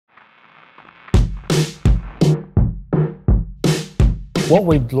What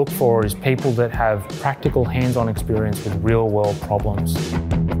we look for is people that have practical hands-on experience with real-world problems.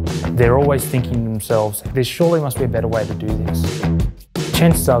 They're always thinking to themselves, there surely must be a better way to do this.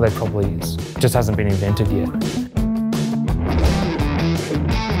 Chances are there probably is, it just hasn't been invented yet.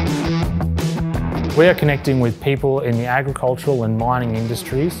 We are connecting with people in the agricultural and mining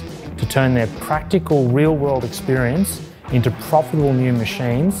industries to turn their practical real-world experience into profitable new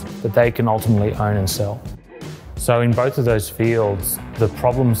machines that they can ultimately own and sell. So in both of those fields, the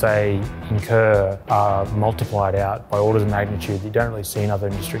problems they incur are multiplied out by orders of magnitude that you don't really see in other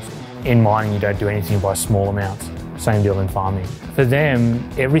industries. In mining, you don't do anything by small amounts. Same deal in farming. For them,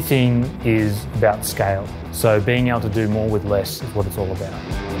 everything is about scale. So being able to do more with less is what it's all about.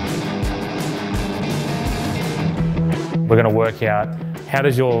 We're going to work out, how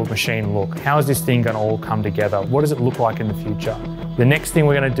does your machine look? How is this thing going to all come together? What does it look like in the future? The next thing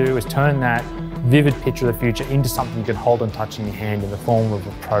we're going to do is turn that vivid picture of the future into something you can hold and touch in your hand in the form of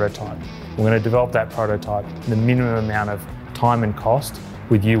a prototype. We're going to develop that prototype in the minimum amount of time and cost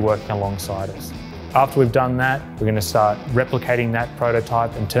with you working alongside us. After we've done that, we're going to start replicating that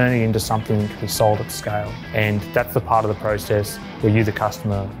prototype and turning it into something that can be sold at scale. And that's the part of the process where you, the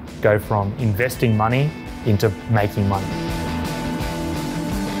customer, go from investing money into making money.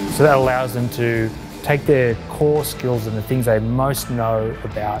 So that allows them to take their core skills and the things they most know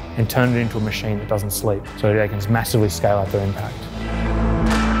about and turn it into a machine that doesn't sleep, so they can massively scale up their impact.